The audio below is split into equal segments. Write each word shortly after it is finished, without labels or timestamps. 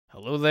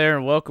Hello there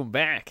and welcome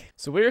back.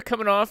 So we're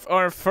coming off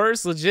our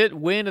first legit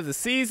win of the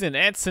season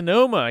at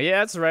Sonoma. Yeah,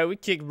 that's right. We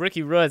kicked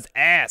Ricky Rudd's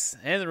ass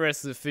and the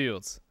rest of the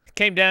fields. It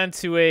came down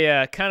to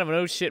a kind of an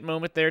oh shit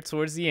moment there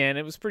towards the end.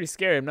 It was pretty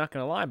scary, I'm not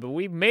going to lie, but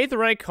we made the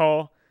right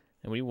call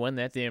and we won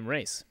that damn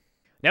race.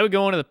 Now we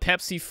go on to the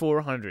Pepsi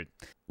 400.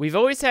 We've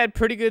always had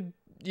pretty good,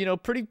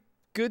 pretty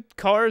good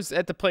cars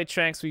at the plate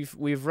tracks.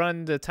 We've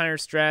run the tire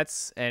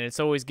strats and it's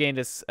always gained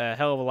us a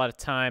hell of a lot of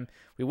time.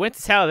 We went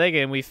to Talladega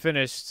and we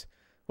finished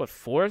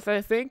fourth,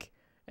 I think,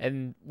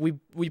 and we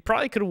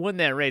probably could have won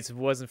that race if it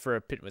wasn't for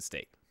a pit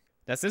mistake.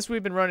 Now, since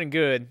we've been running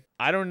good,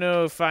 I don't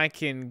know if I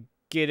can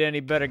get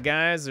any better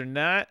guys or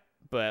not,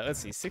 but let's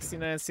see,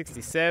 69,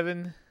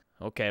 67.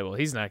 Okay, well,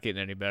 he's not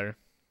getting any better.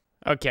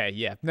 Okay,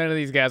 yeah, none of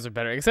these guys are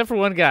better, except for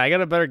one guy. I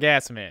got a better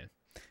gas man.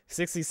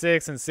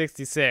 66 and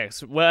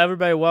 66. Well,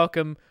 everybody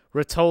welcome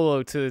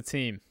Rotolo to the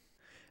team.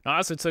 I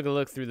also took a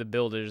look through the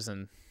builders,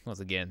 and once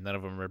again, none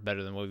of them are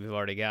better than what we've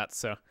already got,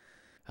 so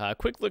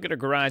quick look at our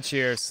garage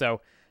here. So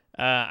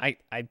I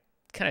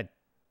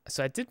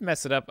did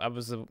mess it up.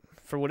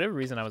 For whatever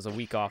reason, I was a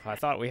week off. I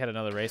thought we had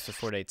another race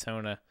before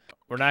Daytona.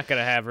 We're not going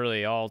to have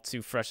really all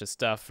too fresh of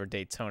stuff for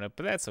Daytona,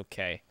 but that's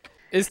okay.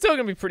 It's still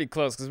going to be pretty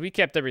close because we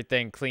kept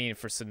everything clean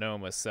for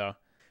Sonoma. So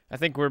I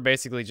think we're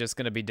basically just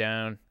going to be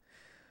down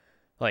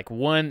like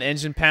one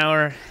engine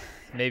power,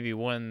 maybe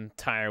one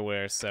tire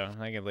wear. So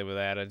I can live with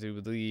that, I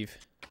do believe.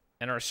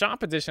 And our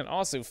shop edition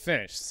also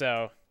finished.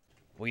 So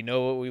we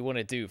know what we want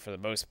to do for the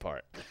most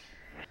part.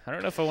 I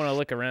don't know if I want to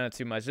look around it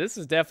too much. This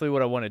is definitely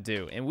what I want to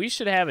do. And we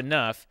should have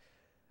enough,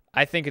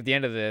 I think, at the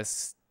end of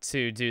this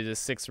to do the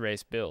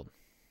 6-race build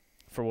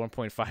for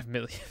 $1.5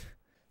 million.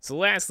 So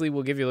lastly,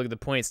 we'll give you a look at the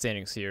point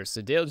standings here.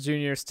 So Dale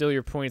Jr., still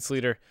your points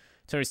leader.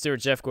 Tony Stewart,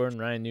 Jeff Gordon,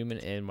 Ryan Newman,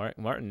 and Mark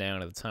Martin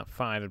down at the top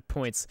 5 in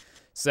points.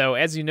 So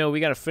as you know, we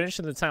got to finish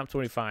in the top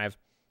 25.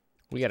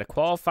 We got to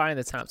qualify in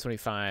the top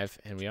 25.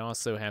 And we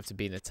also have to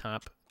be in the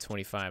top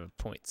 25 in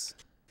points.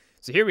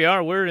 So here we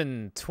are. We're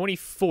in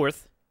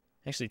 24th,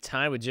 actually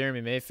tied with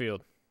Jeremy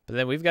Mayfield. But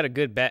then we've got a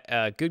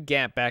good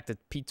gap back to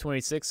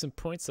P26 in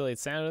points, Elliott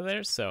Sound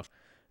there. So,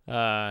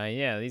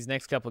 yeah, these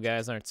next couple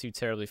guys aren't too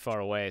terribly far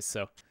away.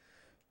 So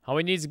all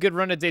we need is a good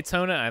run at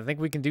Daytona. I think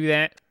we can do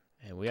that,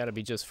 and we ought to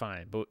be just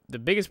fine. But the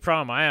biggest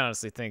problem I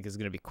honestly think is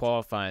going to be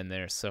qualifying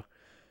there. So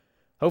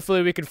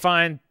hopefully we can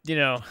find,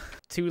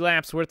 2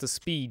 laps worth of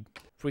speed.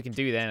 If we can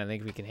do that, I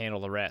think we can handle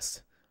the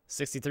rest.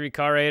 63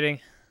 car rating.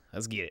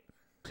 Let's get it.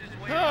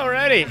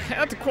 Alrighty,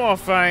 out to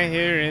qualifying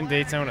here in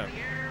Daytona.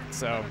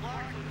 So,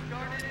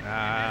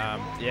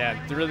 yeah,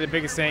 the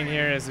biggest thing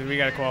here is that we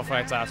got to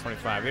qualify top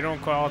 25. If we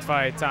don't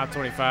qualify top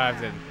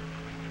 25, then,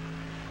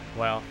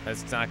 well,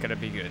 that's not going to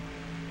be good.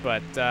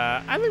 But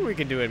I think we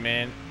can do it,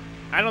 man.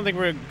 I don't think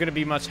we're going to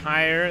be much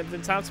higher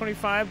than top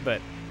 25, but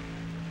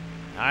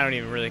I don't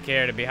even really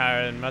care to be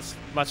higher than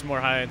much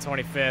more higher than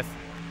 25th.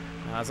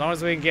 As long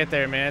as we can get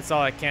there, man, that's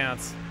all that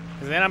counts.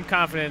 Because then I'm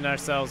confident in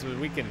ourselves that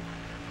we can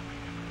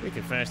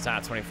finish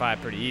top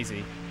 25 pretty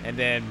easy, and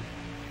then,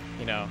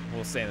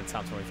 we'll stay in the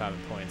top 25 in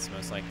points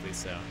most likely.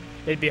 So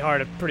it'd be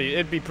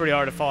pretty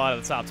hard to fall out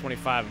of the top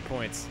 25 in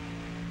points,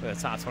 with a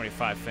top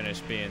 25 finish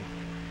being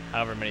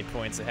however many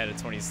points ahead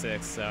of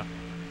 26. So,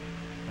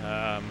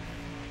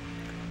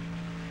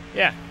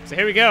 yeah. So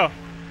here we go.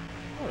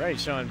 All right,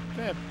 showing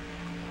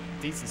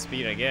decent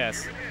speed, I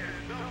guess.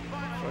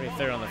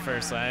 43rd on the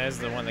first line. That's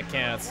the one that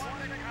counts.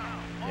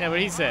 Yeah, what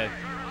he said.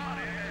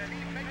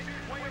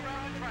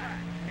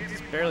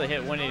 Barely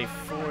hit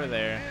 184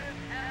 there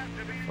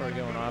before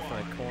going off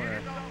on the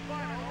corner.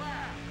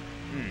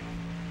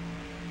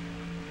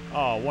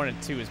 Oh, 1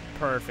 and 2 is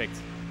perfect.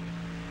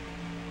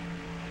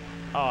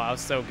 Oh, I was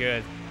so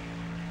good.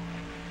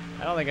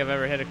 I don't think I've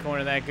ever hit a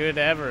corner that good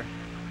ever.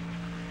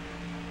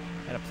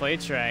 At a play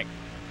track.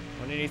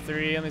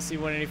 183, let me see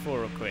 184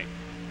 real quick.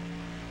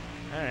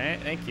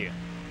 Alright, thank you.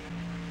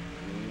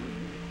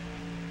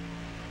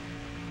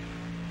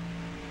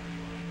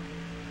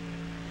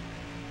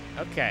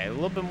 Okay, a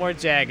little bit more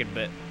jagged,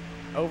 but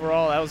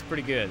overall, that was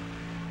pretty good.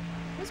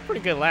 That's a pretty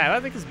good lap. I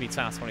think this will be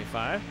top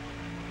 25.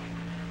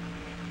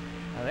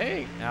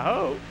 I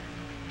hope.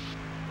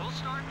 We'll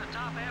start in the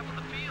top half of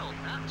the field.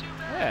 Not too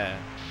bad.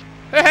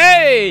 Yeah.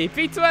 Hey,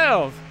 P12.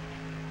 All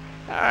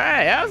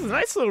right, that was a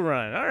nice little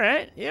run. All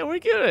right, yeah, we're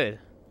good.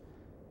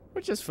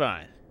 We're just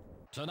fine.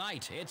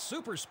 Tonight, it's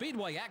super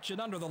speedway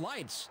action under the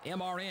lights.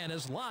 MRN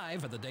is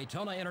live at the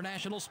Daytona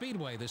International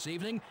Speedway this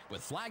evening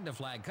with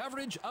flag-to-flag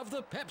coverage of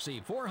the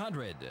Pepsi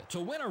 400. To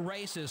win a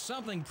race is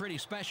something pretty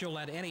special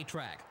at any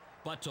track.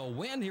 But to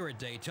win here at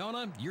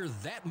Daytona, you're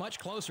that much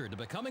closer to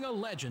becoming a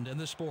legend in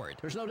the sport.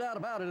 There's no doubt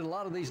about it. A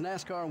lot of these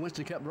NASCAR and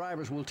Winston Cup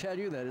drivers will tell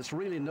you that it's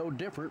really no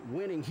different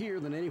winning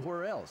here than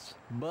anywhere else.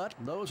 But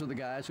those are the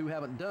guys who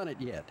haven't done it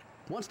yet.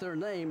 Once their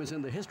name is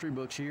in the history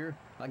books here,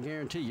 I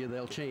guarantee you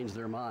they'll change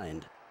their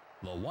mind.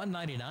 The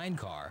 199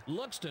 car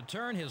looks to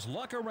turn his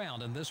luck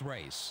around in this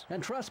race.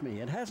 And trust me,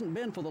 it hasn't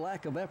been for the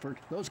lack of effort.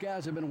 Those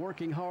guys have been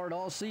working hard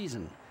all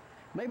season.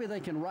 Maybe they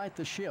can right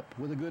the ship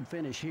with a good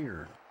finish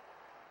here.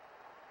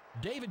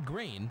 David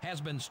Green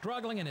has been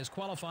struggling in his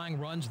qualifying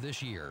runs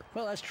this year.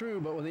 Well, that's true,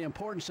 but with the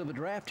importance of the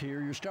draft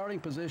here, your starting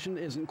position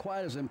isn't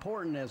quite as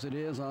important as it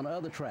is on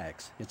other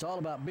tracks. It's all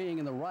about being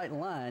in the right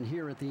line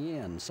here at the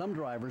end. Some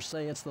drivers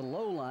say it's the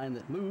low line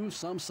that moves,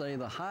 some say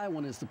the high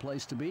one is the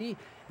place to be,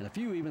 and a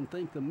few even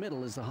think the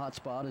middle is the hot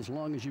spot as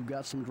long as you've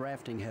got some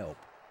drafting help.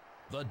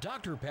 The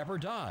Dr. Pepper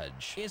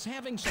Dodge is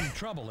having some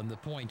trouble in the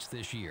points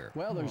this year.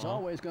 Well, there's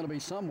always going to be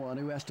someone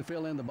who has to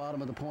fill in the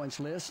bottom of the points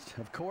list.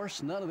 Of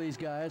course, none of these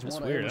guys want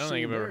to weird. I don't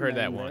think I've ever heard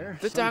that one.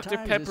 The Dr.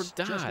 Pepper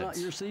Dodge. Just not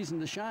your season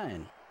to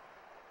shine.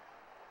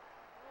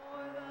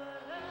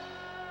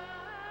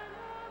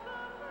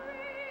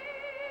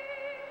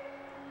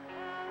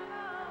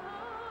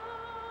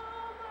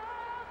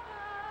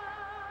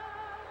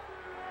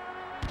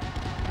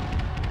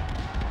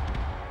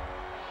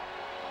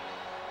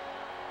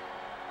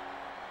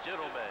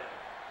 Gentlemen,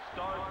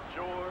 start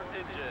your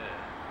engine.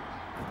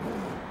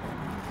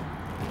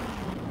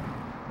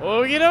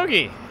 Okie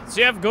dokie.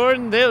 Jeff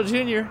Gordon, Dale Jr.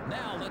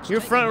 Now let's Your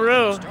take a front look at the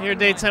row starting here at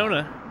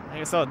Daytona.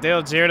 I saw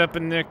Dale Jarrett up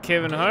in there,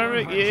 Kevin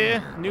Harvick,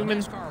 yeah,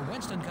 Newman,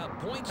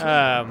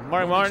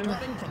 Mark Martin.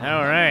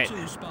 All right.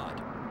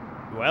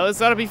 Well,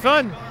 this ought to be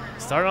fun.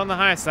 Start on the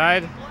high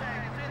side.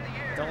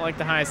 Don't like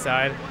the high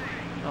side.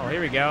 Oh, here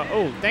we go.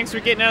 Oh, thanks for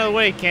getting out of the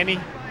way, Kenny.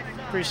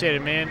 Appreciate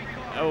it, man.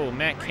 Oh,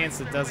 Matt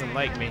Kenseth doesn't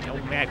like me. Oh,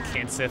 Matt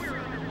Kenseth.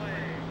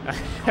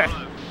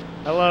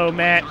 Hello,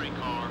 Matt.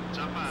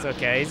 It's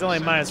okay. He's only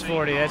minus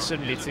 40. That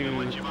shouldn't be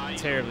too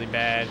terribly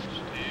bad.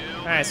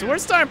 All right, so we're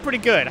starting pretty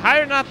good.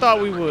 Higher than I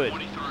thought we would.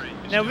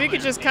 Now, if we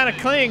could just kind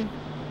of cling,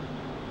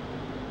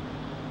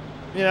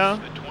 you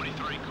know,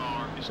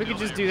 if we could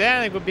just do that,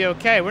 I think we'll be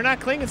okay. We're not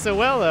clinging so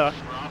well, though.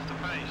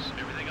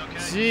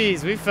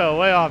 Jeez, we fell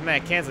way off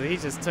Matt Kenseth. He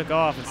just took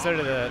off and so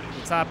did the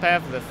top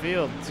half of the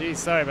field. Jeez,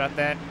 sorry about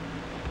that.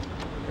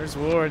 There's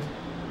Ward.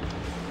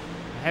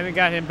 I haven't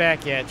got him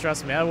back yet.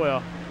 Trust me, I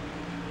will.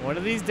 One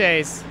of these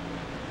days.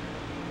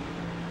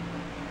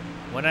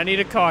 When I need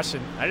a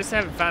caution. I just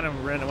haven't found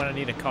him when I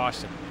need a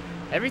caution.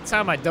 Every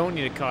time I don't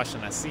need a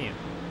caution, I see him.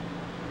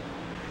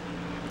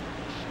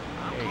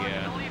 There you go.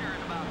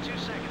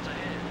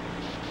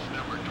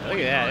 Look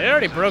at that. It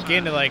already broke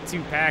into like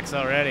 2 packs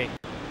already.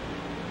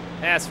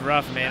 That's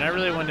rough, man. I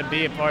really wanted to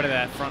be a part of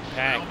that front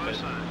pack, but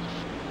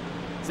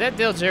is that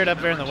Dale Jarrett up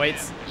there in the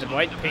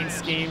white paint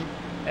scheme?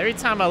 Every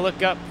time I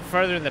look up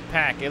further in the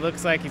pack, it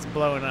looks like he's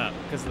blowing up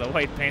because of the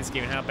white paint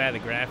scheme and how bad the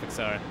graphics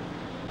are.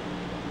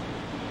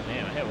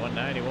 Man, I hit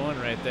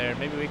 191 right there.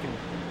 Maybe we can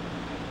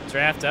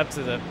draft up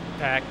to the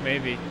pack,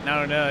 maybe. I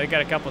don't know. They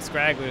got a couple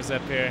scragglers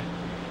up here.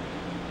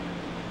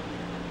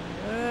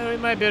 We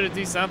might be able to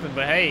do something,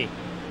 but hey.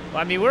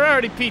 Well, I mean, we're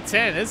already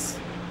P10.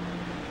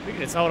 We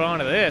can just hold on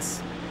to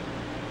this.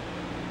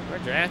 We're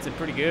drafting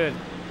pretty good.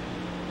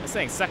 This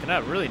thing's sucking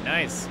up really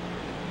nice.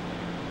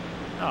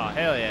 Oh,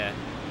 hell yeah.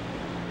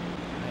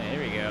 Hey,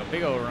 here we go.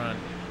 Big old run.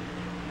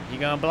 You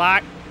gonna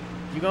block?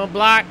 You gonna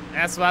block?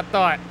 That's what I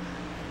thought.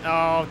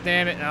 Oh,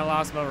 damn it. I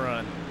lost my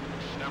run.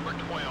 Number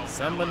 12.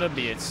 Son of a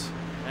bitch.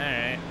 All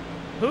right.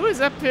 Who is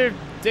up here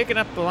dicking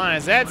up the line?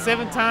 Is that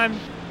 7-time?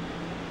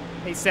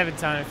 Hey,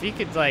 7-time. If he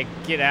could, like,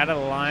 get out of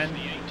the line.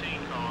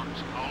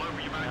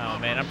 Oh,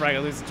 man. I'm probably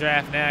going to lose the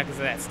draft now because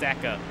of that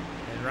stack up.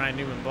 And Ryan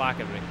Newman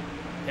blocking me.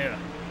 Yeah.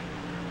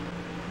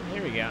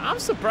 Here we go. I'm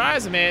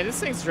surprised, man. This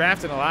thing's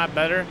drafting a lot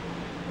better.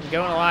 It's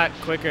going a lot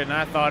quicker than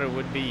I thought it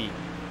would be.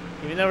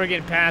 Even though we're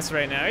getting past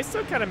right now, he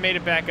still kind of made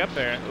it back up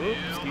there. Oops,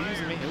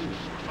 excuse me. Ooh.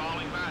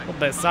 A little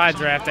bit of side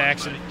draft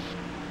action.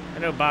 I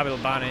know Bobby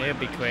Labonte, he'll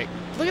be quick.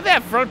 Look at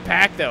that front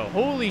pack, though.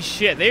 Holy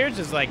shit, they're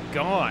just, like,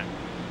 gone.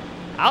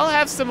 I'll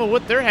have some of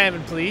what they're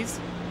having, please.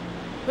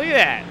 Look at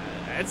that.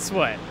 That's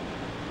what?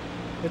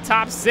 The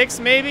top 6,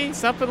 maybe?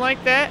 Something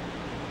like that?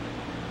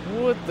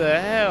 What the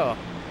hell?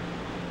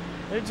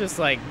 They're just,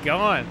 like,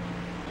 gone.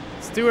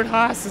 Stuart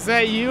Haas, is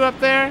that you up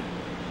there?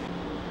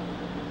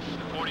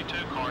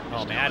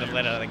 Oh, man, I had to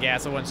let out the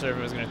gas. I wasn't sure if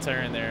it was going to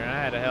turn there.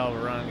 I had a hell of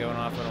a run going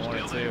off when I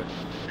wanted to.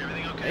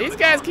 These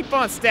guys keep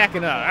on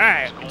stacking up. All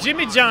right,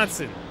 Jimmy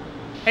Johnson.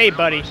 Hey,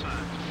 buddy.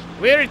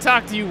 We already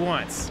talked to you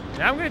once.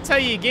 And I'm going to tell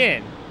you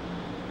again.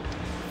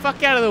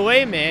 Fuck out of the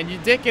way, man.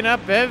 You're dicking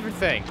up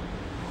everything.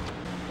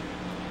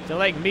 You're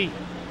like me.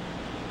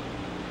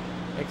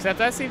 Except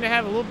I seem to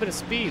have a little bit of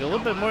speed. A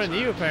little bit more than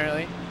you,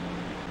 apparently.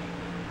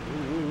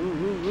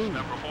 Ooh.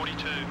 Number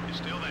 42 is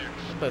still there.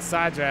 A little bit of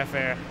side draft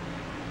there.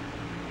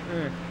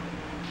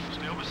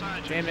 Still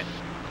beside you. Damn it.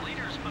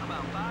 Leaders put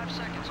about 5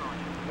 seconds on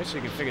you. Wish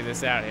we could figure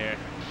this out here.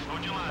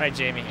 All right,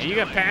 Jamie. Are you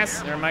going to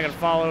pass, or am I going to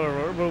follow,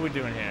 or what are we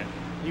doing here?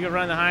 You going to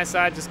run the high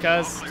side just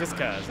cuz? Just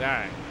cuz. All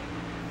right.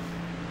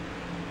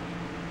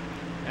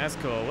 That's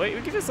cool. Wait,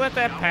 we can just let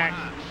that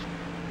pack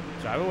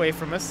drive away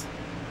from us.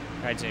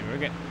 All right, Jamie. We're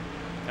good.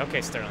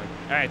 Okay, Sterling.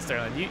 All right,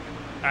 Sterling. You.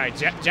 All right,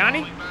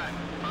 Johnny.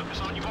 Focus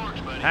on your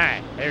marks, buddy. All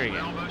right, there we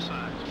go.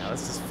 Now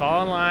let's just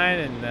fall in line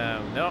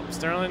and nope,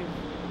 Sterling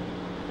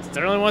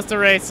wants to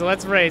race, so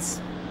let's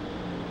race.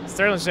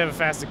 Sterling should have a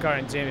faster car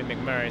than Jamie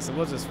McMurray, so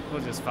we'll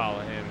just follow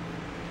him.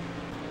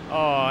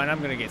 Oh, and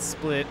I'm gonna get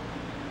split.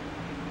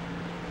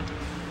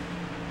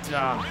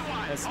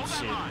 That's some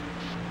shit.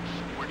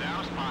 We're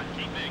down a spot.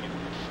 Keep digging.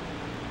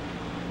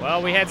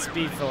 Well, we had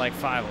speed for like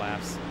 5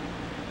 laps.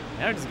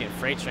 Now we're just getting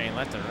freight train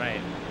left and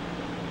right.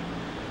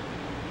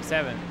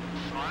 7.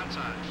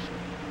 Onside.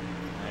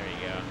 There you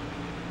go.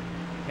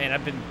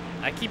 Man,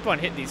 I keep on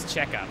hitting these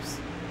checkups.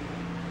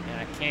 And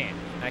I can't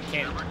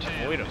Number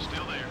 10 avoid them. is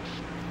still there.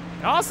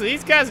 And also,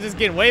 these guys are just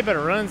getting way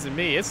better runs than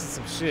me. This is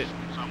some shit.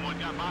 Someone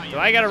got by you. Do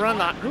I gotta run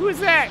the, who is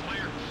that?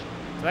 Clear.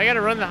 Do I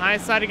gotta run the high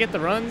side to get the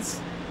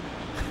runs?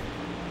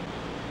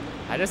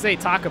 I just ate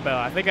Taco Bell.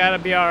 I think I ought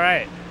to be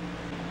alright.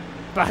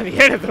 By the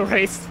end of the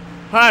race,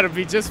 I ought to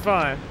be just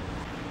fine.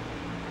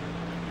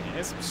 Yeah,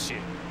 that's some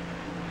shit.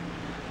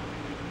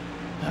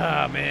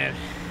 Oh, man.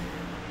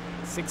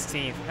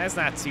 16th. That's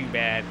not too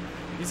bad.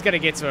 We just gotta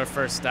get to our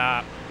first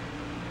stop.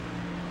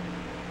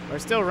 We're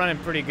still running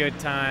pretty good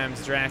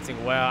times,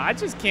 drafting well. I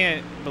just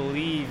can't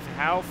believe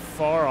how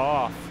far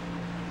off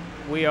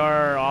we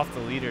are off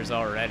the leaders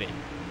already.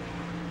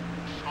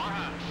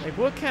 Like,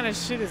 what kind of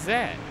shit is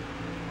that?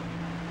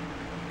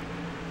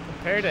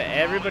 Compared to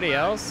everybody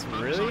else? Focus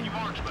on Really? your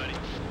marks, buddy.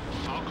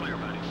 All clear,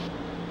 buddy.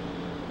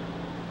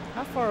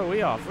 How far are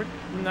we off? We're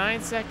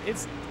 9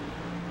 seconds.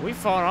 We've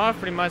fallen off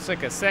pretty much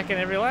like a second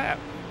every lap.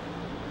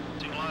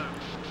 Too low.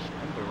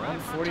 Number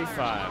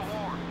 145.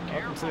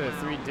 Welcome to the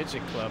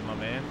 3-digit club, my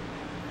man.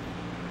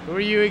 Who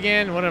are you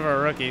again? One of our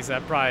rookies. I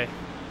probably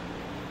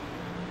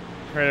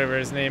heard of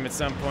his name at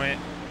some point.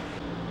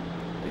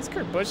 At least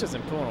Kurt Busch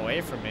isn't pulling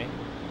away from me.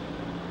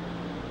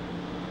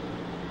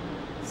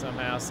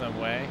 Somehow, some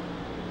way.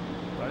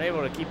 But I'm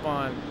able to keep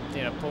on,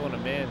 you know, pulling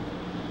him in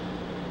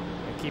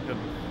and keep him,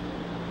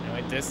 you know,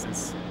 at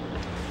distance.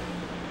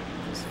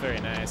 It's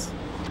very nice.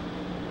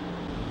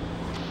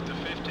 The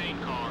 15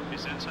 car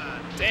is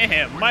inside.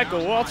 Damn,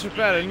 Michael Waltrip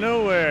out of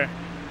nowhere.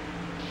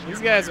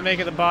 These guys are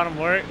making the bottom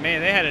work.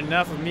 Man, they had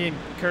enough of me and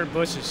Kurt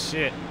Busch's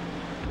shit.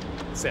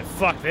 Said,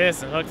 fuck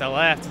this, and hooked a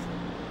left.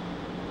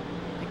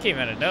 He came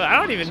out of nowhere. I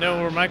don't even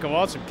know where Michael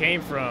Waltrip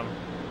came from.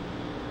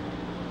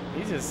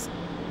 He just...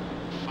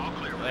 All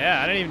clear, buddy.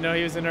 Yeah, I didn't even know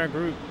he was in our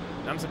group.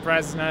 I'm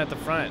surprised he's not at the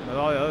front with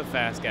all the other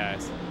fast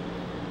guys.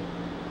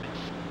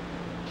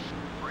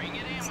 Bring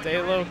it in.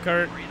 Stay low,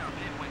 Kurt.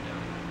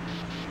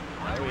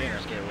 How are we in our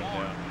pit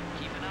window?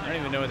 I don't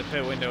even know what the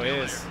pit window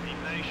is.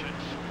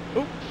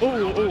 Ooh, ooh,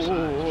 ooh,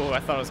 ooh, ooh, I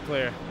thought it was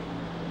clear.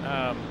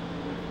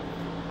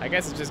 I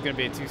guess it's just gonna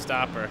be a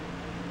 2-stopper.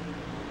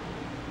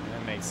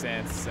 That makes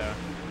sense, so.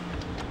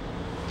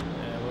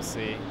 Yeah, we'll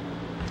see.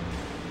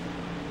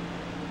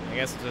 I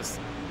guess we'll just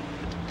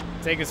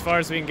take as far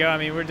as we can go. I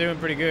mean, we're doing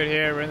pretty good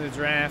here. We're in the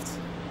draft.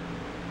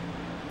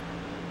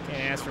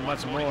 Can't ask for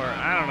much more.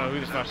 I don't know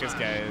who the fuck this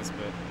guy is,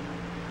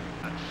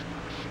 but.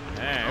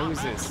 Alright,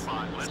 who's this?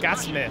 Scott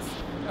Smith.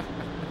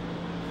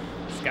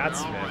 Scott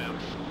Smith.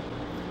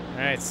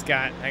 Alright,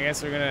 Scott. I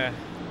guess we're gonna.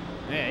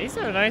 Man, he's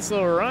had a nice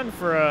little run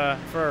for a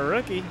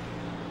rookie.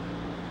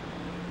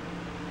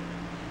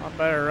 A lot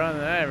better run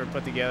than I ever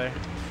put together.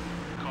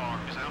 Car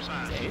is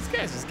outside. Yeah, these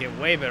guys just get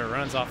way better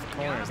runs off the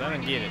corners. I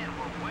don't get it.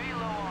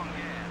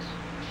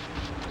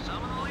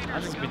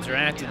 I'll just be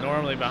drafted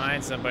normally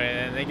behind somebody, and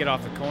then they get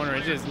off the corner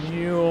and just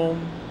Yeah,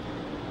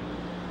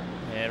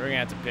 we're gonna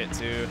have to pit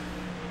too.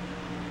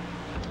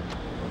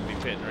 We'll be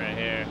pitting right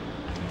here.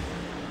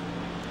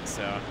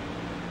 So.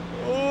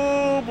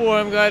 Oh boy,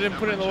 I'm glad I didn't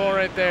put it in the wall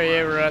right there.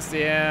 Yeah, we're rusty.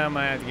 Yeah, I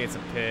might have to get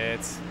some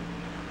pits.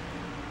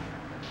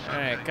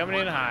 Alright, coming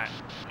in hot.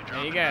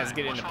 Hey, you guys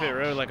get into pit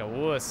road like a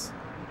wuss.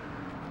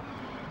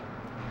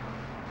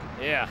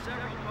 Yeah.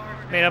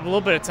 Made up a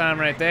little bit of time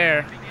right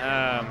there.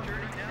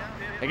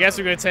 I guess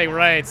we're going to take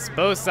rights.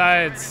 Both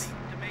sides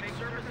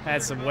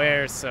had some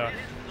wears, so.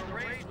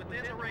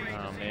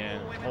 Oh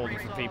man, holding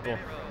for people.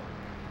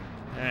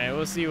 Alright,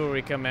 we'll see where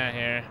we come out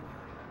here.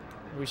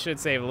 We should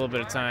save a little bit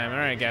of time. All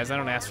right, guys, I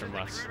don't ask for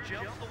much.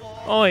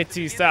 Only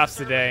 2 stops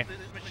today.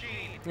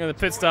 You know, the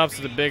pit stops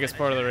are the biggest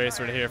part of the race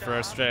right here for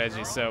our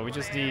strategy, so we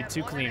just need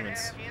 2 clean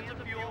ones.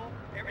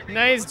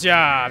 Nice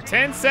job.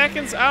 10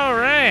 seconds. All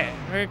right.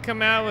 We're going to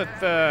come out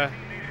with,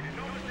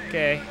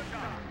 okay.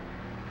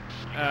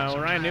 Well,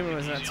 Ryan Newman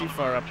was not too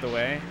far up the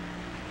way.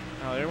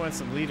 Oh, there went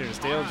some leaders.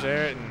 Dale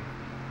Jarrett and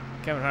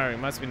Kevin Harvick.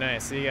 Must be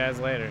nice. See you guys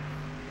later.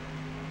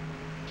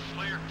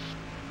 Clear.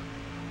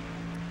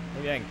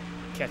 Maybe I can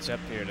catch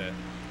up here to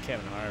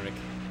Kevin Harvick.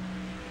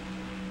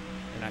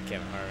 Or not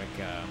Kevin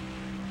Harvick,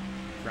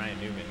 Ryan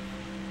Newman.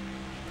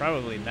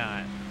 Probably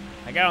not.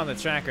 I got on the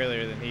track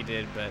earlier than he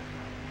did, but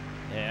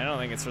yeah, I don't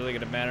think it's really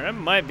going to matter. I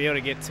might be able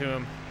to get to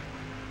him.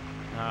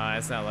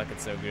 It's not looking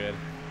so good.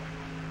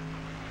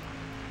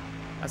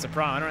 That's a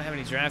problem. I don't have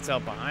any draft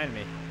help behind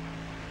me.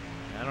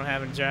 I don't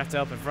have any draft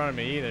help in front of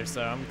me either,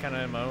 so I'm kind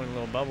of in my own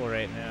little bubble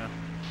right now.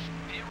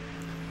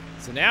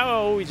 So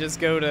now we just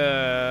go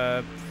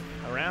to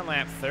around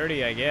lap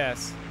 30, I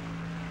guess,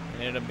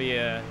 and it'll be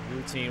a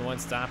routine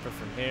 1-stopper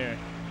from here.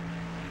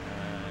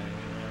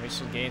 We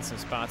should gain some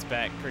spots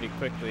back pretty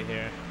quickly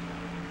here.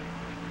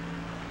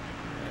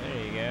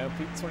 There you go,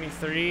 peak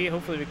 23.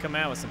 Hopefully we come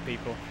out with some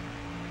people.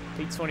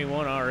 Peak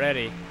 21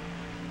 already.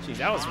 Jeez,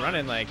 I was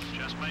running like.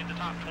 Just made the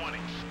top 20.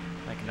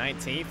 like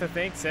 19th, I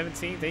think,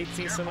 17th,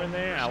 18th, somewhere in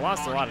there. I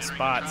lost a lot of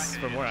spots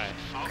from where I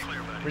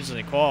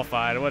originally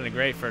qualified. It wasn't a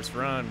great first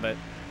run, but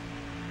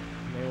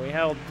I mean, we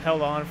held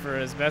on for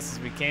as best as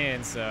we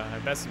can, so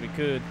as best as we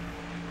could.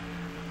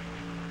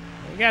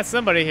 We got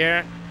somebody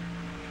here.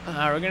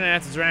 We're gonna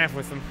have to draft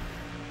with him.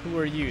 Who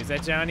are you? Is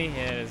that Johnny?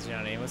 Yeah, it is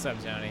Johnny. What's up,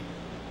 Johnny?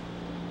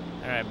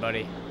 All right,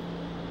 buddy.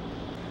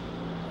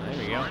 There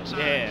we go.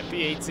 Yeah,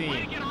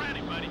 P18.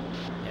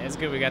 Yeah, it's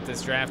good we got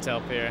this draft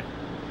help here.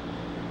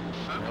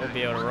 We'll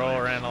be able to roll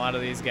around a lot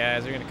of these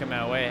guys. We're going to come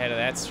out way ahead of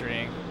that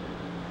string.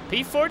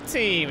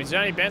 P14 with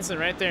Johnny Benson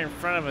right there in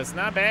front of us.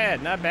 Not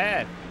bad, not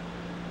bad.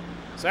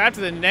 So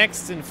after the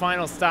next and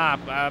final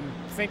stop, I'm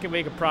thinking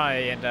we could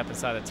probably end up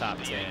inside the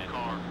top 10.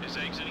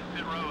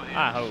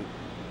 I hope.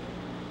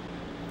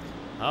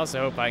 I also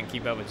hope I can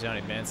keep up with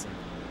Johnny Benson.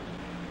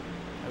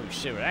 Oh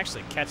shit, we're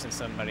actually catching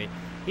somebody.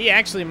 He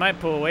actually might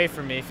pull away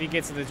from me if he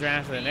gets to the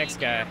draft of the next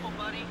guy.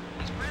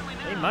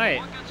 He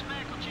might.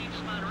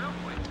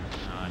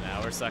 Oh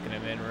no, we're sucking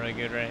him in really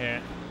good right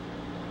here.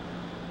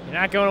 You're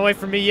not going away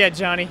from me yet,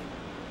 Johnny.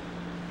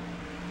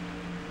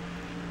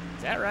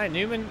 Is that Ryan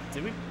Newman?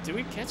 Did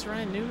we catch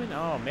Ryan Newman?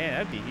 Oh man,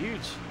 that'd be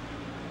huge.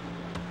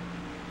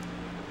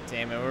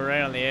 Damn it, we're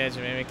right on the edge,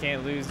 man. We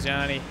can't lose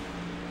Johnny.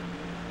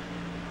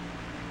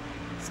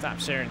 Stop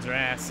sharing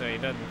drafts so he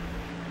doesn't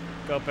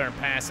go up there and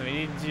pass him.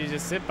 You need to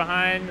just sit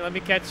behind, let me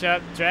catch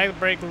up, drag the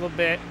brake a little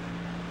bit.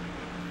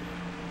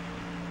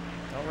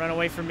 Don't run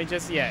away from me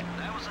just yet.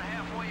 That was a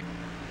halfway.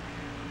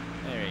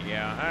 There you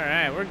go. All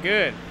right, we're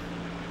good.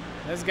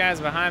 Those guys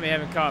behind me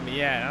haven't caught me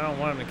yet. I don't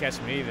want them to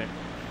catch me either.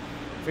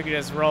 If we could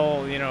just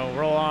roll, you know,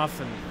 roll off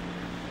and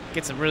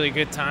get some really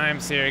good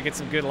times here, get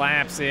some good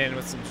laps in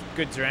with some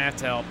good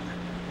draft help.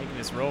 We can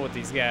just roll with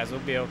these guys.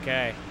 We'll be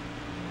okay.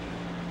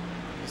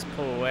 Just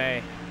pull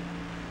away.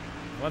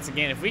 Once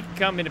again, if we can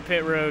come into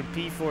pit road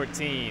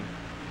P14,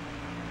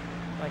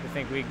 I like to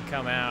think we can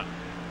come out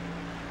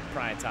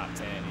probably top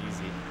 10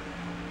 easy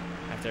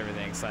after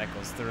everything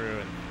cycles through.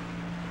 And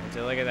would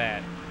you look at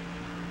that?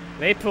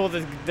 They pulled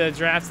the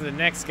draft to the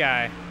next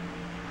guy,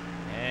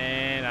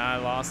 and I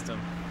lost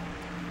him.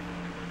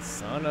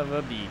 Son of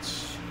a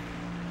beach.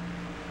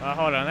 Oh,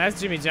 hold on. That's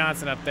Jimmy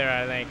Johnson up there,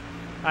 I think.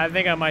 I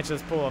think I might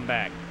just pull him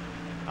back.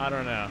 I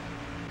don't know.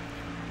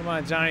 Come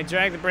on, Johnny.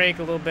 Drag the brake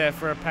a little bit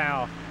for a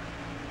pal.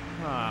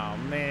 Oh,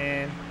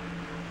 man.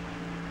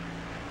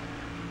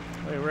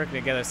 We're working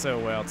together so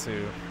well,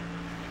 too.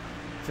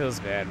 Feels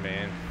bad,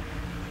 man.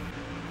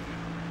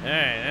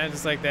 Alright,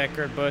 just like that,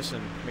 Kurt Busch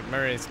and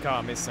McMurray's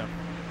caught me, so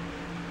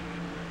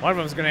one of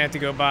them's going to have to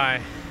go by.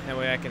 That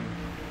way I can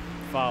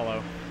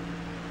follow.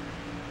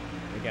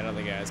 We got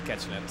other guys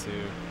catching up,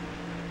 too.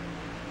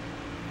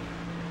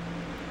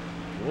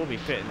 We'll be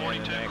pitting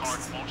in the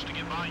next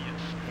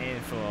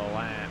handful of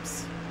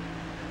laps.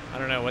 I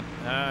don't know what.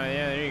 Yeah,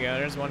 there you go.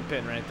 There's one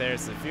pitting right there.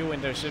 So the fuel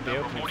window should be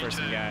opening for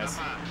some guys.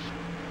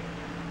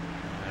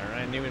 All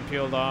right, Newman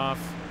peeled off.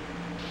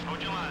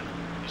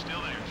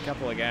 A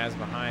couple of guys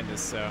behind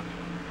us, so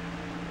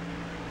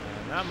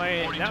not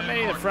many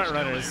of the front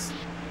runners.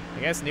 I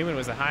guess Newman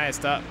was the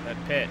highest up at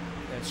pit,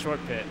 that short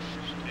pit.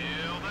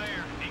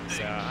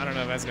 So I don't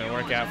know if that's gonna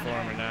work out for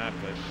him or not,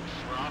 but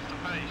We're off the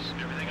pace.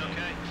 Everything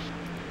okay?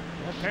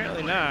 well,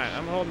 apparently not.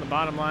 I'm holding the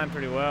bottom line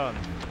pretty well. And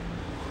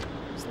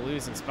just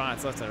losing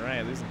spots left and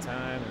right, losing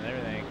time and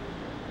everything.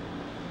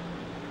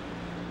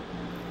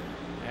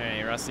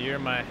 Hey, Rusty, you're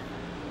my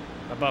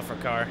buffer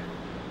car.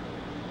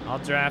 I'll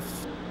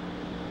draft,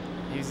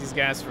 use these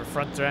guys for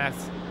front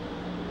draft.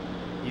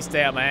 You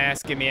stay out my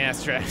ass, give me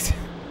ass draft.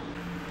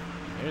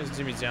 Here's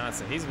Jimmy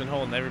Johnson. He's been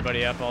holding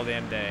everybody up all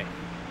damn day.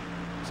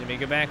 Jimmy,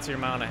 go back to your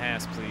mile and a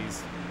half,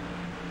 please.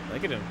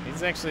 Look at him.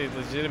 He's actually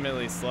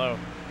legitimately slow.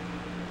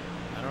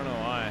 I don't know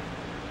why.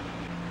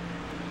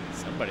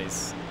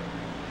 Somebody's...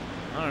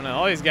 I don't know.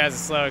 All these guys are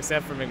slow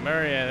except for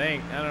McMurray, I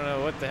think. I don't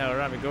know what the hell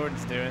Robbie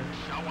Gordon's doing.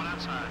 Got one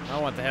outside. I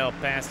don't want the hell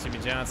past Jimmy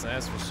Johnson,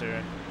 that's for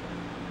sure.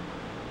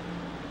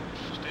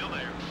 Still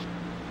there.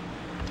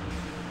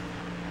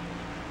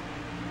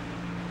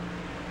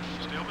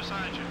 Still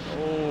beside you.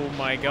 Oh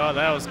my god,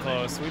 that was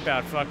close. We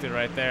about fucked it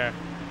right there.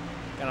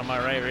 Got on my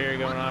right rear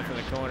going off in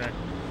the corner.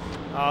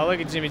 Oh,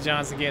 look at Jimmy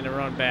Johnson getting a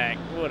run back.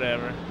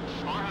 Whatever.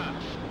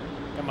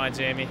 Come on,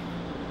 Jamie.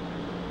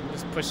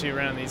 Just push you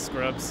around these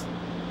scrubs.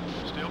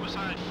 Still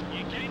beside you.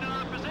 You gained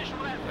another position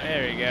with that.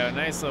 There we go.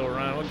 Nice little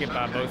run. We'll get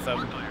by both of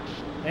them.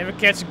 Never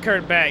catching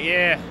Kurt back.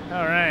 Yeah.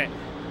 All right.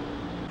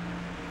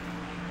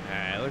 All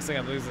right. Looks like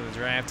I'm losing the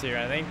draft here,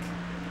 I think.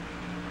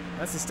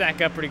 That's to stack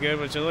up pretty good,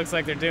 which it looks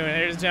like they're doing.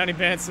 Here's Johnny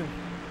Benson.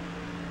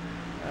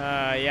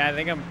 Yeah, I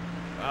think I'm...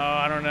 Oh,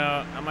 I don't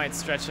know. I might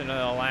stretch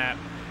another lap.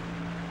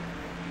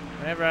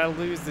 Whenever I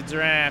lose the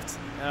draft...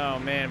 Oh,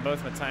 man.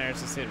 Both my tires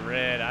just hit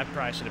red. I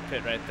probably should have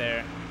pit right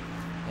there.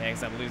 Yeah,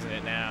 because I'm losing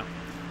it now.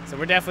 So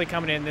we're definitely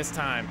coming in this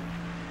time.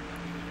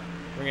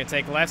 We're going to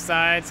take left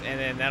sides, and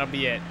then that'll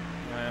be it.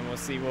 And we'll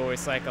see where we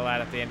cycle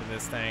at the end of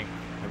this thing.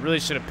 I really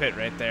should have pit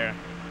right there.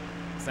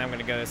 Because I'm going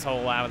to go this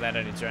whole lap without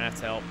any draft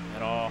help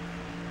at all.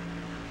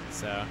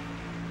 So,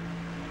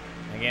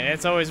 Again,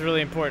 it's always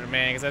really important,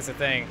 man, because that's the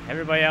thing.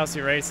 Everybody else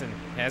you're racing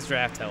has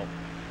draft help.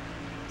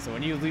 So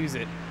when you lose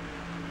it,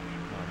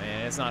 oh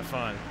man, it's not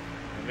fun.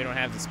 And we don't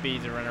have the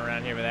speed to run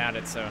around here without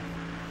it, so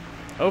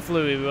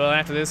hopefully we will.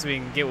 After this, we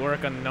can get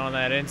work on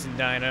that engine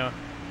dyno.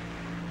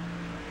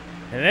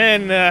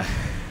 And then,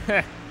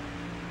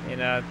 you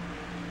know,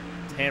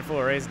 a handful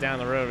of races down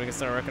the road, we can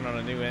start working on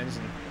a new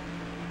engine.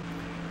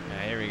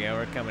 Here we go,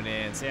 we're coming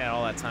in. So yeah,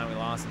 all that time we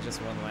lost in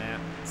just one lap.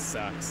 It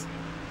sucks.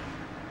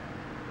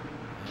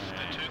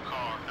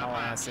 All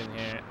ass in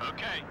here.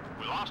 Okay,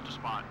 we lost a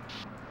spot.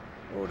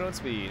 Oh, don't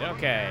speed.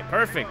 Okay,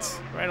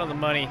 perfect. Right on the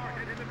money.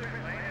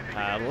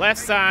 Left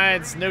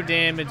sides, no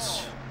damage.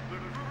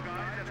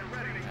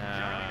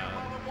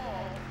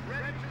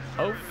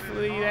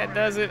 Hopefully that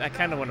does it. I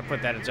kind of want to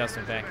put that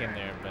adjustment back in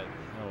there, but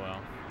oh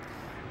well.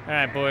 All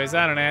right, boys,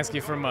 I don't ask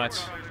you for much.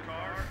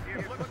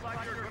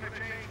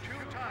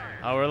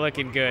 Oh, we're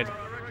looking good.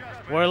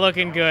 We're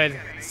looking good.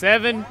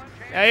 7,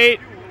 8,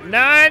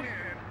 9,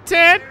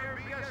 10,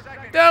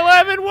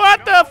 11.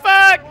 What the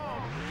fuck?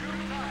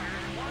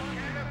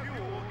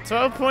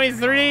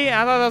 12.3.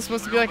 I thought that was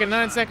supposed to be like a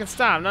 9-second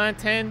stop. 9,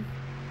 10.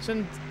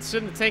 Shouldn't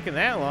have taken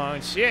that long.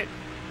 Shit.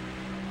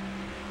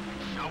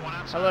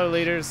 Hello,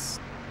 leaders.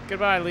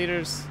 Goodbye,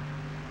 leaders.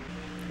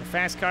 The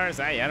fast cars.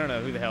 I don't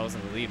know who the hell is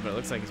in the lead, but it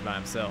looks like he's by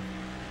himself.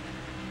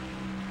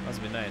 Must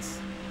be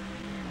nice.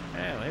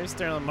 Yeah, well, here's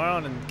Sterling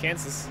Marlin in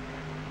Kansas.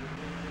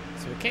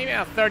 So we came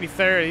out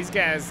 33rd. These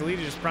guys, the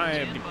leaders, probably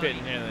going to be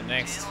pitting here in the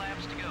next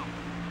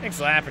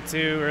lap or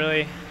two,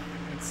 really.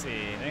 Let's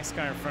see. Next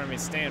car in front of me,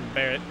 Stan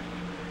Barrett.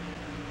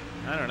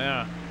 I don't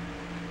know.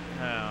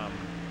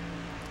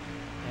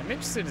 I'm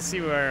interested to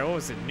see where, what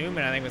was it,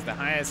 Newman, I think, was the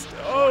highest.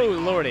 Oh,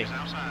 lordy.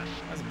 That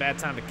was a bad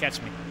time to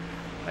catch me.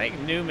 I think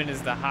Newman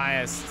is the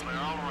highest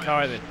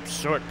car that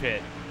short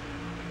pit.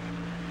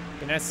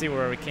 Let's see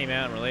where we came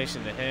out in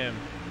relation to him.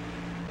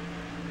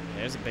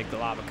 There's a big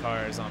glob of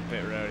cars on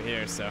pit road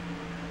here, so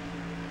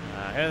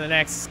here in the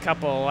next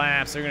couple of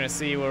laps, we're gonna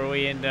see where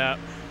we end up.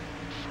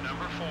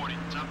 Number 40,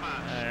 top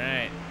high. All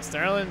right,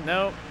 Sterling,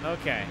 no,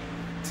 okay.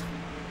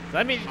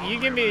 Let me, you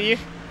give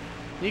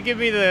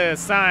me the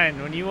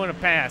sign when you want to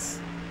pass.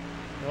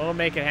 We'll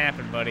make it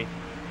happen, buddy.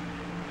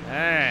 All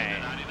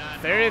right,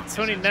 30th,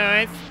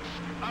 29th.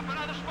 Up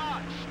another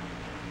spot.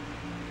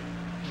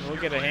 We'll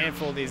get a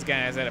handful of these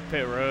guys at a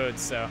pit road,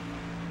 so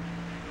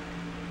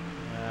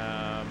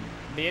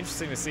be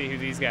interesting to see who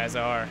these guys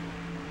are.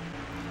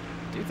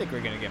 I do think we're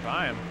gonna get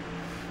by them.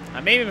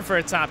 I'm aiming for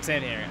a top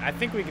 10 here. I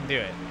think we can do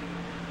it.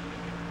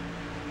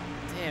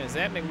 Damn, is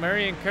that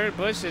McMurray and Kurt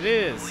Busch? It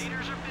is.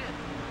 Leaders are pit.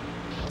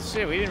 Well,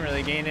 shit, we didn't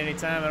really gain any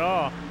time at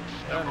all.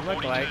 Doesn't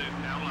look like.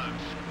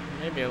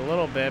 Maybe a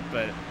little bit,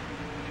 but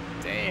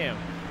damn.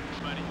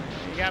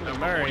 You got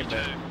McMurray,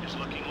 but It's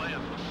looking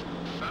left.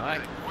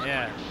 like,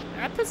 yeah.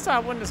 That pit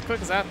stop wasn't as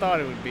quick as I thought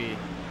it would be.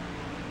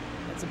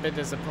 That's a bit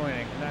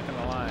disappointing, I'm not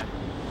gonna lie.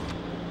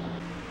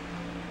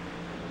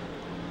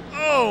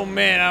 Oh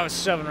man, I was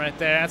shoving right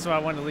there. That's why I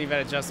wanted to leave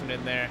that adjustment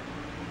in there.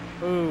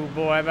 Ooh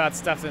boy, I about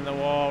stuffed in the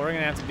wall. We're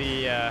gonna have to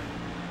be, the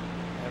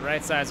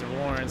right sides are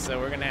worn, so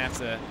we're gonna have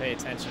to pay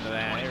attention to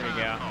that. Here we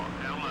go.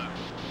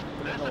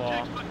 Put it in the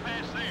wall.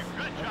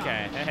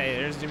 Okay, hey,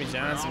 there's Jimmy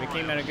Johnson. We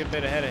came out a good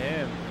bit ahead of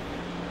him.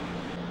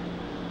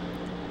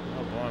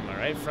 Oh boy, my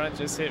right front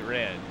just hit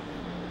red.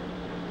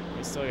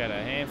 We still got a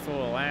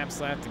handful of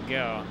laps left to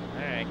go.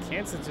 Alright,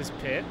 Kansas just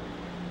pit.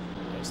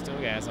 There's still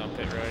guys on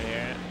pit road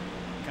here.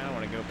 Kind of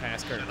want to go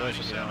past Kurt Busch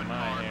if you don't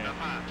mind here.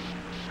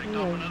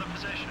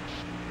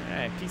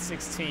 Alright,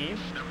 P16.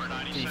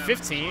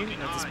 P15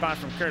 at the spot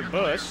from Kurt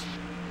Busch.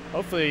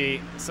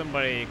 Hopefully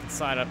somebody can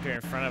slide up here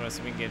in front of us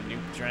so we can get a new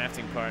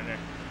drafting partner.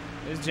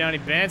 There's Johnny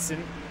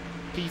Benson,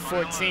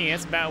 P14.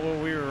 That's about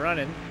where we were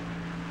running.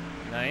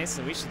 Nice,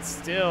 so we should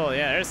still,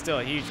 yeah, there's still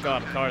a huge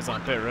glob of cars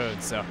on pit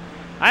road, so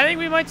I think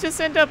we might just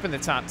end up in the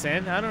top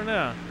 10. I don't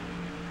know.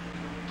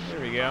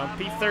 There we go.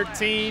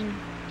 P13.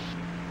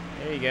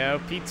 There you go.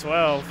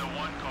 P12.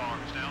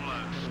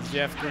 There's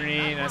Jeff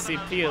Green. I see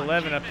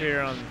P11 up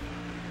here on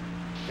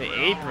the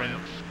apron.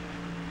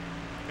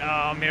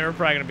 Oh man, we're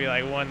probably gonna be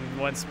like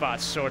one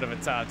spot short of a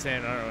top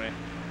 10, aren't we?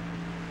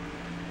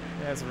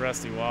 That's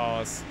Rusty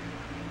Wallace.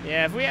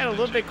 Yeah, if we had a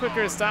little bit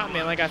quicker to stop,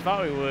 man, like I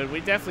thought we would,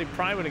 we definitely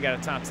probably would have got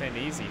a top 10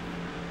 easy.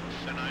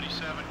 The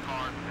 97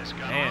 car has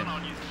got Man.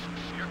 on you.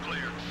 You're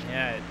clear.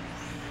 Yeah.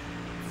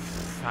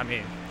 I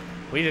mean,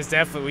 we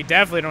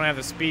definitely don't have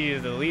the speed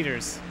of the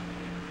leaders.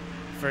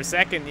 For a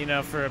second, you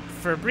know, for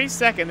a brief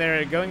second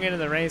there, going into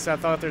the race, I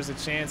thought there's a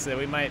chance that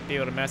we might be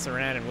able to mess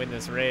around and win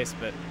this race,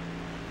 but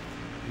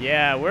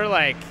yeah, we're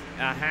like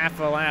a half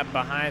a lap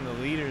behind the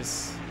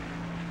leaders.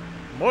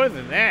 More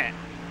than that.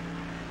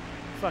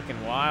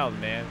 Fucking wild,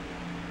 man.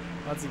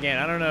 Once again,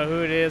 I don't know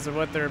who it is or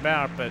what they're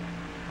about, but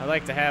I'd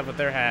like to have what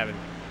they're having.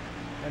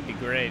 That'd be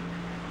great.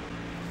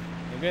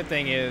 The good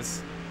thing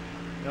is,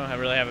 I don't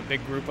really have a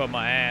big group on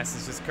my ass.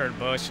 It's just Kurt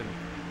Busch and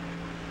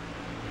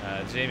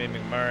Jamie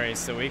McMurray,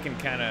 so we can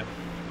kind of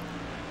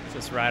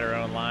just ride our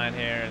own line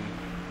here, and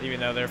even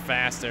though they're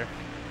faster,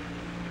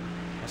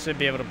 I should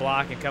be able to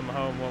block and come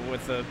home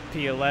with the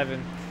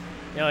P11.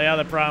 The only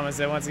other problem is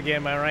that once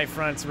again my right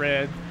front's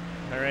red.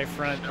 My right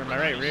front or my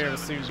right rear will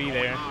soon be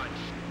there.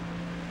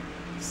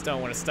 Just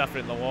don't want to stuff it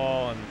in the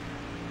wall and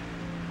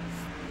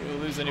we'll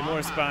lose any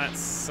more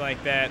spots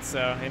like that.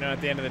 So you know,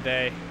 at the end of the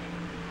day,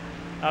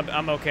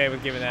 I'm okay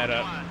with giving that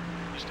up.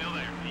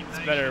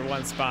 It's better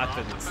one spot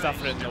than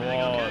stuffing it in the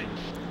wall and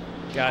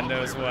God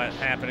knows what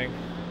happening.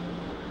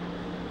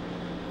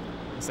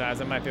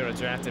 Besides, I might be able to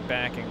draft it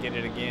back and get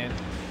it again.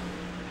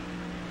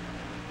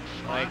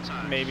 Like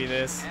maybe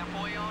this.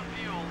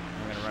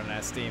 I'm gonna run out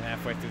of steam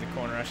halfway through the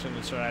corner. I shouldn't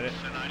have tried it.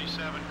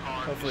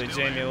 Hopefully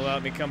Jamie will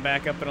let me come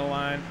back up in a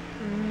line.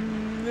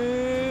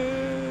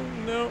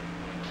 Nope.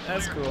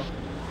 That's cool.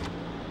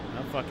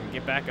 I'll fucking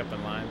get back up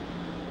in line.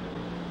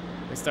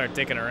 We start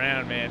dicking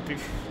around, man.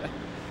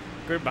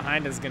 Group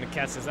behind us is gonna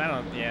catch us.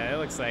 Yeah, it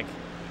looks like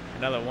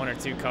another 1 or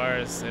 2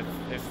 cars,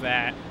 if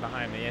that,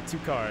 behind me. Yeah, 2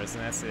 cars,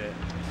 and that's it.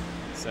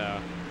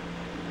 So,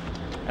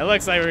 it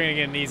looks like we're going to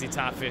get an easy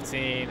top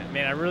 15.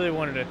 Man, I really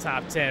wanted a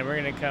top 10. We're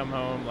going to come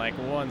home like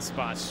 1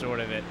 spot short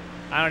of it.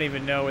 I don't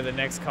even know where the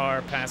next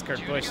car past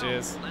Kurt Busch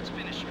is.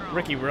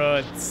 Ricky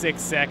Rudd,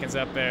 6 seconds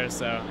up there,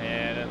 so,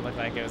 yeah, it didn't look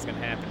like it was going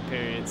to happen,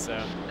 period, so.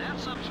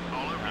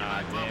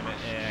 Ah, damn it,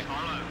 yeah.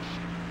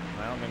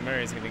 Well,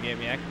 McMurray's going to get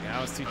me.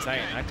 I was too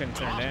tight. I couldn't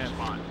turn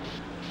down.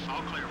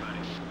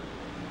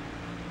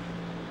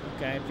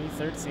 Okay,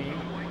 P13.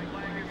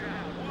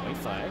 Wait,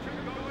 5.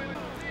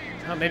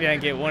 Oh, maybe I can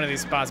get one of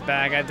these spots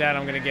back. I doubt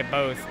I'm going to get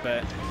both,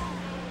 but...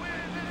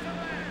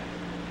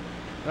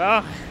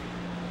 Well,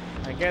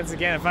 I guess,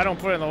 again, if I don't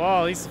put it in the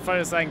wall, at least the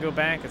farthest I can go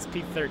back is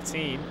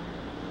P13.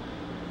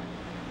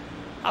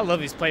 I love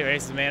these plate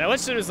races, man. I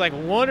wish there was like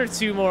 1 or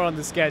 2 more on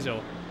the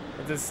schedule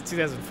of this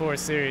 2004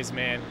 series,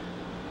 man.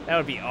 That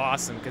would be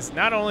awesome, because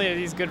not only are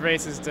these good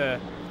races to,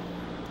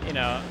 you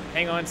know,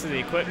 hang on to the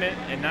equipment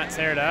and not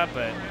tear it up,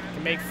 but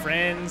can make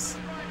friends,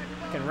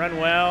 can run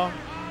well.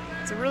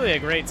 It's really a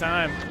great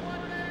time.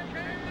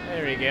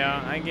 There we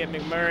go. I can get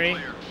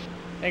McMurray.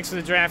 Thanks for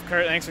the draft,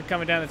 Kurt. Thanks for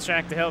coming down the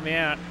track to help me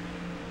out.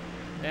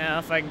 Now,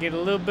 if I can get a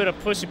little bit of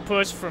push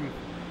from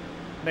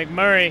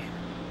McMurray, I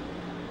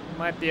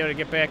might be able to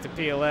get back to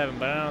P11,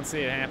 but I don't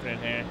see it happening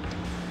here.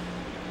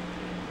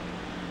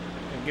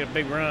 Gonna get a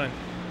big run.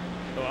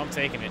 Oh, I'm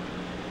taking it.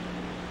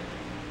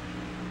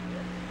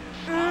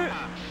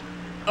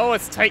 Oh,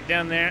 it's tight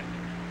down there.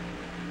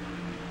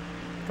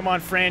 Come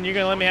on, Fran. You're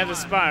gonna let me have the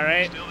spot,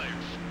 right?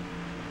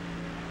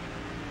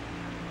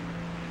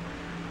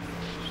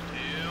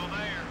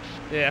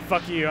 Yeah,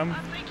 fuck you. I'm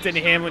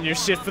Denny Hamlin your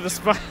shit for the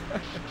spot.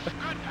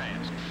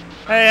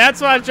 Hey, that's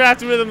why I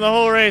drafted with him the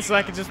whole race, so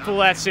I could just pull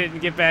that shit and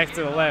get back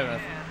to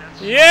 11th.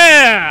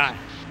 Yeah!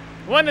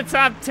 Won the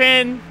top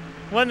 10,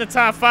 won the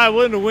top 5,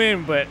 won the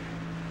win, but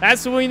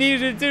that's what we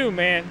needed to do,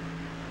 man.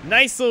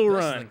 Nice little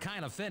run.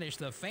 Kind of finish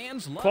the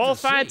fans love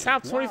Qualified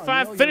top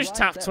 25, Wow, finished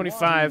top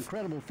 25.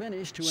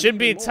 Should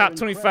be top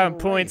 25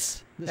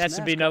 points. That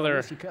should be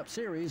another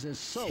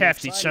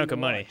hefty chunk of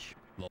money.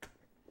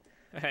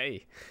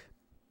 Hey.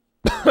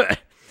 Look at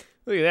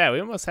that. We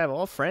almost have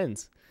all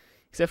friends.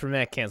 Except for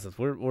Matt Kansas.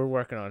 We're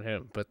working on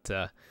him.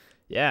 But,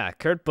 yeah.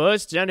 Kurt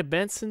Busch, Johnny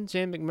Benson,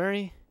 Jane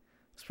McMurray.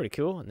 It's pretty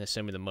cool. And they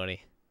send me the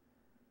money.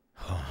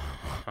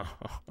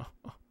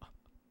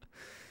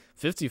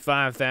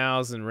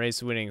 55,000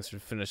 race winnings for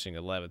finishing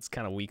 11th. It's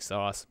kind of weak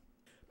sauce.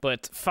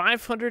 But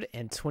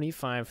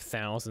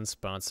 525,000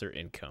 sponsor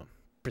income.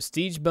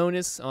 Prestige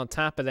bonus on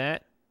top of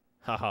that.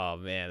 Oh,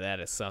 man, that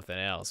is something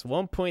else.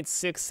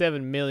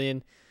 1.67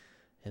 million.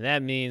 And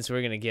that means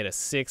we're going to get a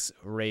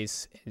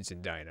 6-race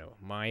engine dyno.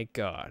 My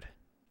God.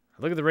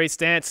 Look at the race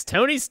stats.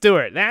 Tony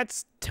Stewart.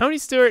 That's Tony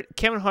Stewart,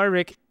 Kevin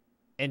Harvick,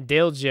 and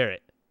Dale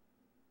Jarrett.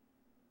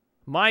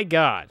 My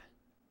God.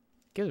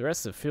 Give the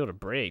rest of the field a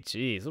break.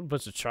 Jeez, a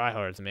bunch of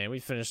tryhards, man. We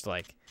finished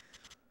like,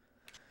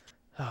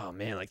 oh,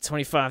 man, like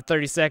 25,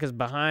 30 seconds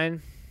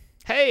behind.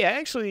 Hey, I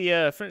actually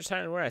finished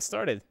higher than where I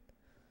started.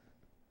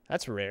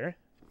 That's rare.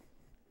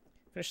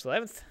 Finished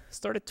 11th,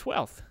 started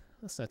 12th.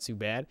 That's not too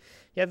bad.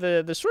 Yeah,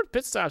 the short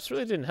pit stops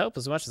really didn't help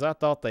as much as I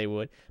thought they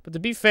would. But to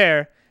be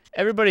fair,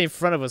 everybody in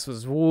front of us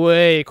was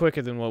way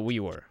quicker than what we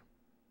were.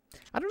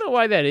 I don't know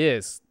why that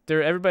is.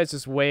 Everybody's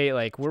just way,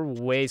 like, we're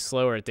way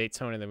slower at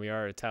Daytona than we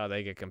are at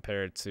Talladega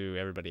compared to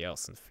everybody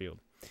else in the field.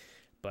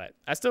 But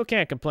I still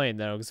can't complain,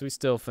 though, because we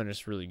still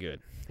finished really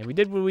good. And we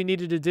did what we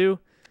needed to do.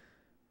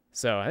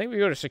 So I think we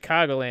go to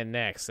Chicagoland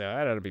next, so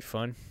that ought to be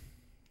fun.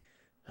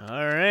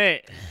 All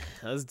right.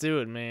 Let's do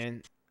it,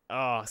 man.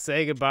 Oh,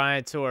 say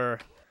goodbye to our,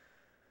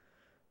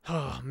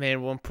 oh, man,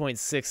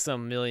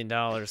 $1.6 million.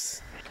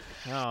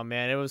 Oh,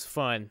 man, it was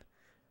fun.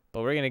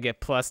 But we're going to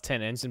get plus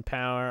 10 engine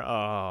power.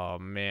 Oh,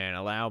 man,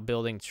 allow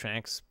building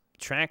that's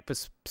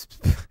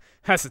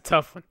a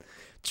tough one.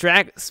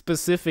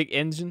 Track-specific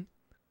engine.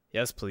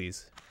 Yes,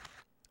 please.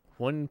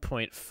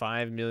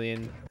 1.5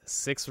 million,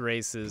 6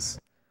 races.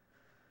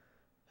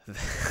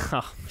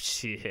 Oh,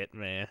 shit,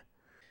 man.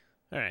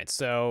 All right,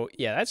 so,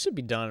 yeah, that should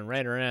be done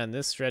right around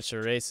this stretch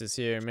of races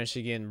here.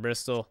 Michigan,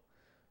 Bristol,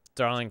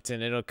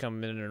 Darlington, it'll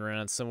come in and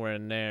around somewhere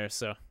in there.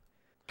 So,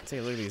 Take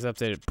a look at these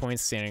updated point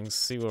standings,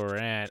 see where we're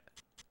at.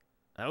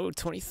 Oh,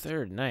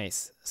 23rd,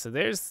 nice. So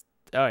there's,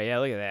 oh yeah,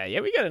 look at that.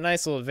 Yeah, we got a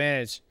nice little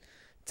advantage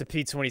to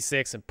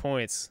P26 in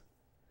points.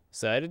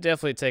 So it'd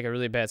definitely take a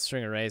really bad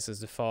string of races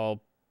to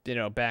fall, you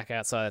know, back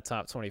outside the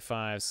top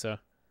 25. So,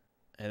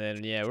 and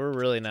then yeah, we're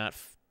really not.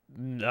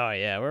 Oh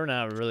yeah, we're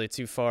not really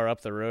too far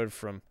up the road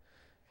from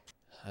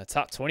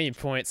top 20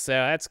 points. So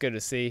that's good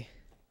to see.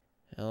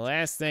 And the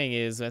last thing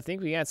is, I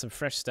think we got some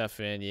fresh stuff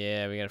in.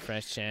 Yeah, we got a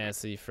fresh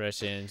chassis,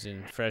 fresh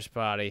engine, fresh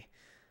body.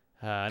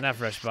 Not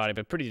fresh body,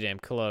 but pretty damn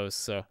close.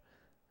 So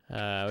we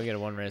got a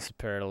one race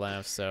repair to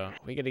left. So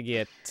we got to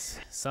get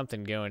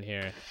something going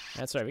here.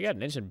 That's right, we got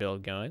an engine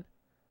build going.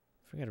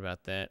 Forget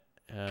about that.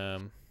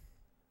 Damn,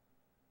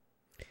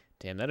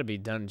 that'll be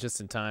done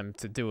just in time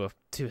to do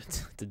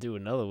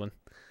another one.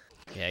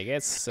 Yeah, I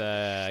guess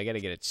I gotta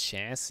get a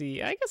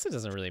chassis. I guess it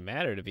doesn't really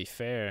matter, to be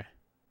fair.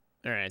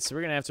 All right, so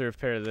we're gonna have to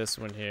repair this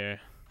one here.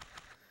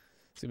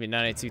 It's gonna be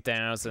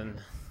 92,000,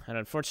 and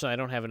unfortunately, I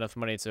don't have enough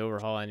money to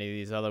overhaul any of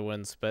these other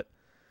ones. But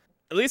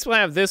at least we'll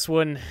have this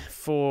one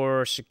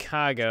for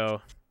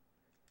Chicago,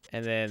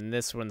 and then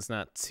this one's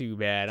not too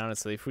bad,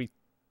 honestly. If we,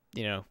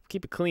 you know,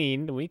 keep it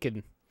clean, we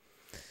could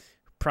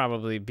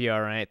probably be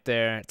all right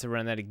there to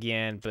run that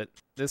again. But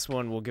this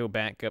one will go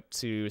back up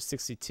to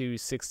 62,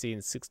 60,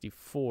 and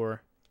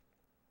 64.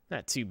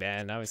 Not too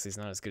bad. Obviously, it's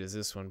not as good as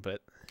this one,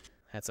 but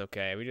that's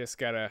okay. We just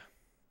gotta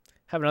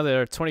have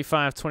another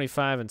 25,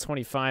 25, and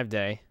 25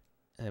 day,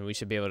 and we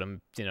should be able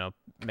to, you know,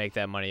 make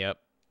that money up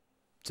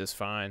just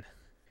fine.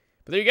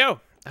 But there you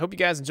go. I hope you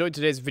guys enjoyed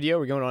today's video.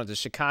 We're going on to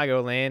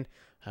Chicagoland.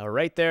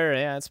 Right there,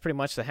 yeah, that's pretty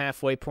much the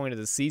halfway point of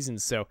the season,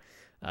 so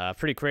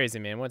pretty crazy,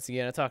 man. Once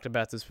again, I talked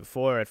about this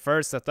before. At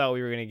first, I thought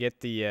we were going to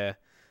get the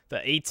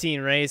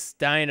 18-race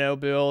dyno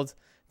build.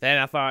 Then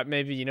I thought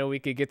maybe, you know, we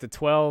could get the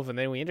 12, and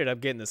then we ended up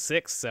getting the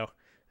 6. So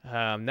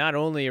not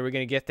only are we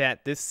going to get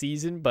that this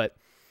season, but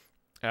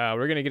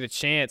we're going to get a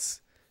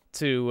chance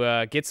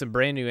to get some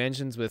brand new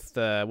engines with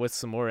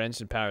some more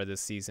engine power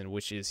this season,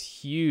 which is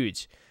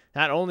huge.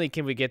 Not only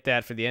can we get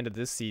that for the end of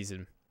this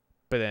season,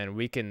 but then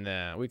we can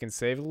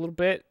save a little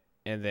bit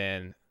and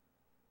then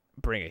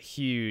bring a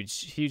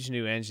huge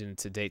new engine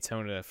to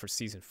Daytona for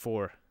season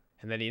 4.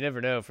 And then you never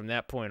know, from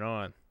that point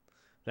on,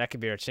 that could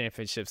be our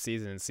championship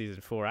season in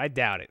season 4. I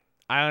doubt it.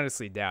 I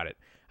honestly doubt it.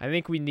 I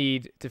think we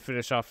need to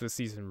finish off this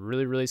season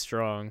really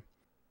strong,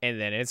 and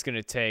then it's going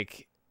to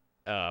take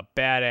a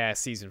badass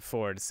season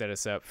 4 to set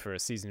us up for a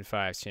season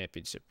 5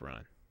 championship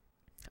run,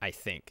 I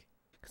think.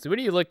 So when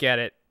you look at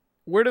it,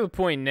 we're to the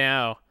point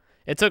now.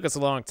 It took us a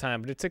long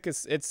time, but it took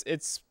us.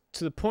 It's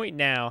to the point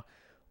now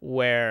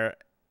where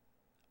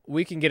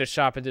we can get a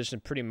shop edition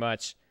pretty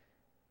much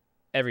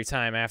every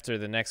time after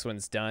the next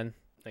one's done.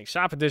 Like,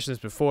 shop editions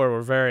before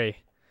were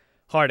very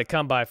hard to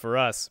come by for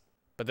us,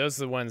 but those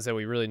are the ones that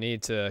we really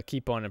need to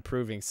keep on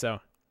improving. So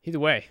either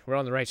way, we're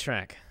on the right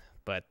track.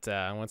 But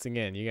once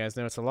again, you guys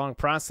know it's a long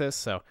process,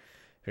 so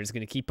we're just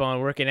going to keep on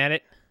working at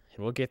it,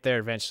 and we'll get there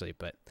eventually.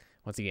 But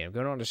once again, I'm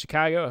going on to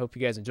Chicago. I hope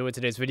you guys enjoyed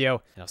today's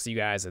video, and I'll see you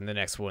guys in the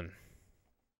next one.